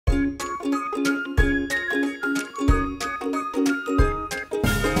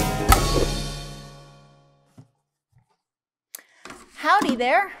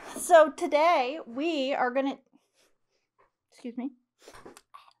there. So today we are going to,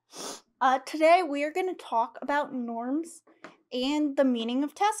 today we are going to talk about norms and the meaning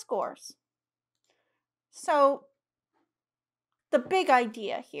of test scores. So the big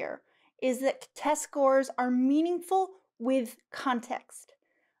idea here is that test scores are meaningful with context.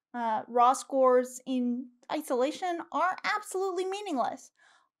 Raw scores in isolation are absolutely meaningless.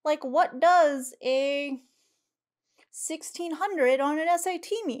 Like, what does a 1600 on an SAT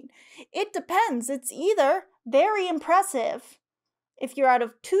mean? It depends. It's either very impressive if you're out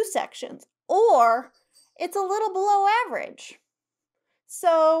of 2 sections, or it's a little below average.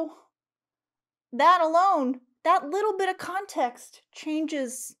 So that alone, that little bit of context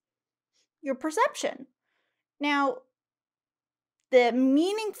changes your perception. Now, the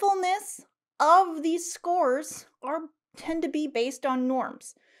meaningfulness of these scores tend to be based on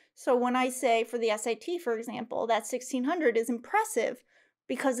norms. So when I say for the SAT, for example, that 1600 is impressive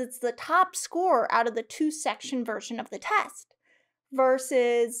because it's the top score out of the 2-section version of the test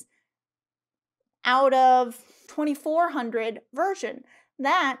versus out of 2400 version.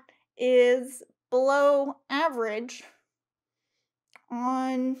 That is below average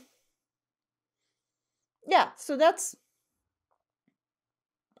on, so that's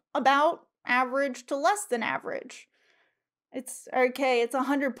about average to less than average. It's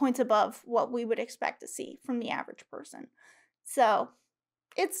 100 points above what we would expect to see from the average person. So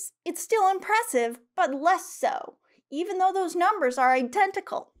it's still impressive, but less so, even though those numbers are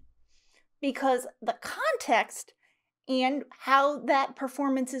identical, because the context and how that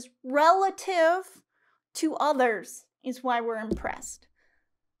performance is relative to others is why we're impressed.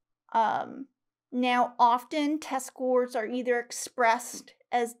 Now, often test scores are either expressed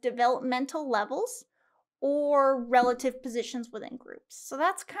as developmental levels or relative positions within groups. So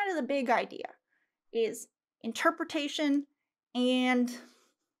that's kind of the big idea, is interpretation and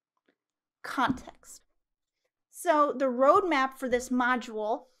context. So the roadmap for this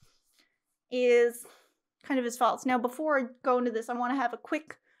module is kind of as follows. Now, before I go into this, I want to have a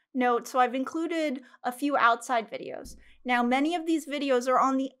quick note. So I've included a few outside videos. Now, many of these videos are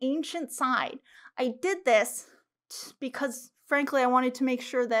on the ancient side. I did this because, frankly, I wanted to make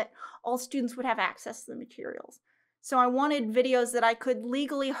sure that all students would have access to the materials. So I wanted videos that I could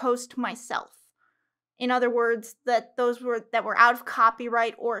legally host myself. In other words, that were out of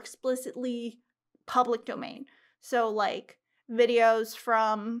copyright or explicitly public domain. So like videos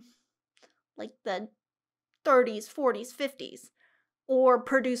from like the 30s, 40s, 50s, or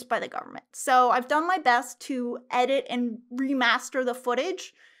produced by the government. So I've done my best to edit and remaster the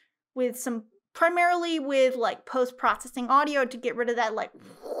footage with primarily with like post-processing audio to get rid of that like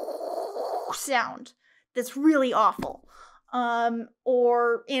sound that's really awful, and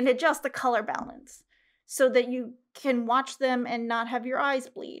adjust the color balance so that you can watch them and not have your eyes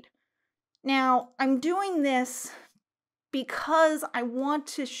bleed. Now, I'm doing this because I want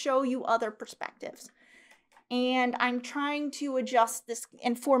to show you other perspectives. And I'm trying to adjust this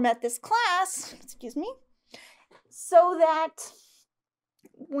and format this class, so that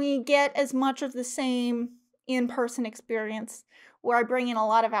we get as much of the same in-person experience where I bring in a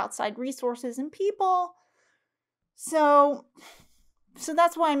lot of outside resources and people. So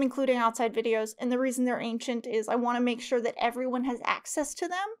that's why I'm including outside videos. And the reason they're ancient is I want to make sure that everyone has access to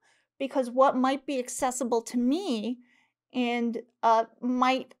them, because what might be accessible to me and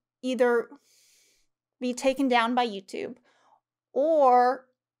might either be taken down by YouTube or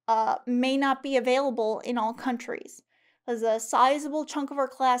may not be available in all countries, as a sizable chunk of our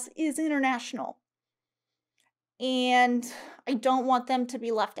class is international. And I don't want them to be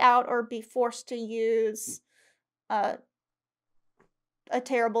left out or be forced to use a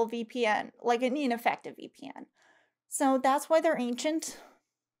terrible VPN, like an ineffective VPN. So that's why they're ancient,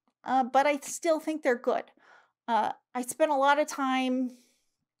 but I still think they're good. I spent a lot of time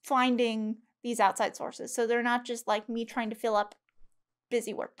finding these outside sources, so they're not just like me trying to fill up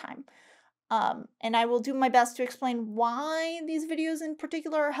busy work time. And I will do my best to explain why these videos in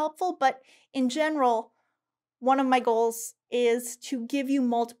particular are helpful, but in general, one of my goals is to give you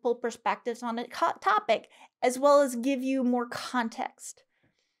multiple perspectives on a topic, as well as give you more context.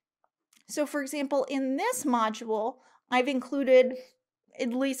 So, for example, in this module, I've included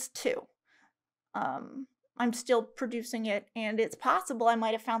at least 2. I'm still producing it, and it's possible I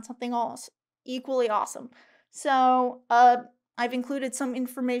might have found something else equally awesome. So, I've included some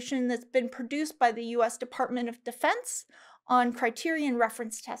information that's been produced by the U.S. Department of Defense on criterion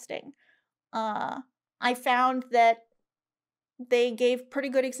reference testing. I found that they gave pretty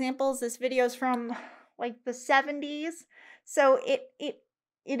good examples. This video's from like the 70s, so it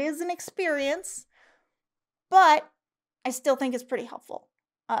is an experience, but I still think it's pretty helpful.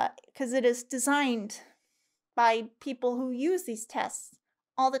 because it is designed by people who use these tests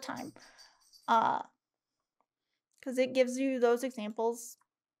all the time. Because it gives you those examples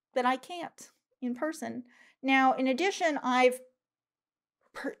that I can't in person. Now, in addition, I've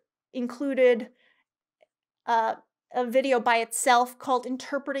included a video by itself called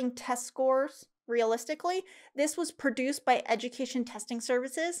Interpreting Test Scores Realistically. This was produced by Education Testing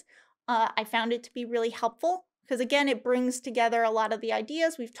Services. I found it to be really helpful because, again, it brings together a lot of the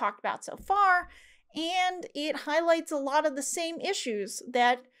ideas we've talked about so far, and it highlights a lot of the same issues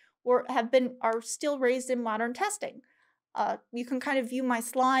that are still raised in modern testing. You can kind of view my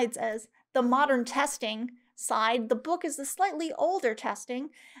slides as the modern testing side. The book is the slightly older testing,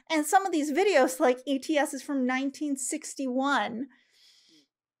 and some of these videos, like ETS is from 1961,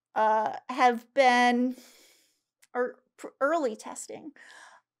 have been early testing,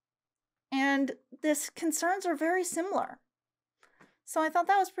 and these concerns are very similar. So I thought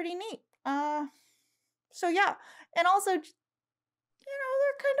that was pretty neat. So yeah, and also, they're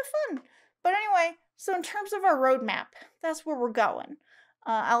kind of fun. But anyway, so in terms of our roadmap, that's where we're going.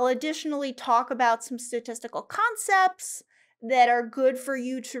 I'll additionally talk about some statistical concepts that are good for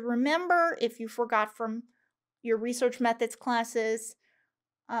you to remember if you forgot from your research methods classes.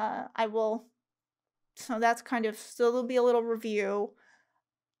 So there'll be a little review,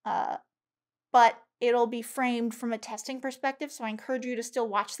 but it'll be framed from a testing perspective, so I encourage you to still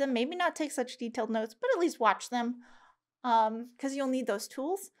watch them. Maybe not take such detailed notes, but at least watch them, because you'll need those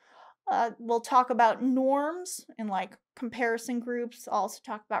tools. We'll talk about norms and like comparison groups. I'll also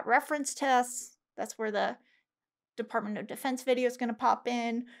talk about reference tests. That's where the Department of Defense video is going to pop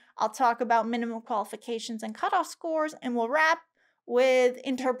in. I'll talk about minimum qualifications and cutoff scores, and we'll wrap with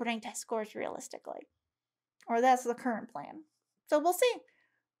interpreting test scores realistically. Or that's the current plan. So we'll see.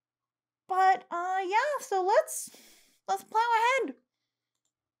 But yeah, so let's plow ahead.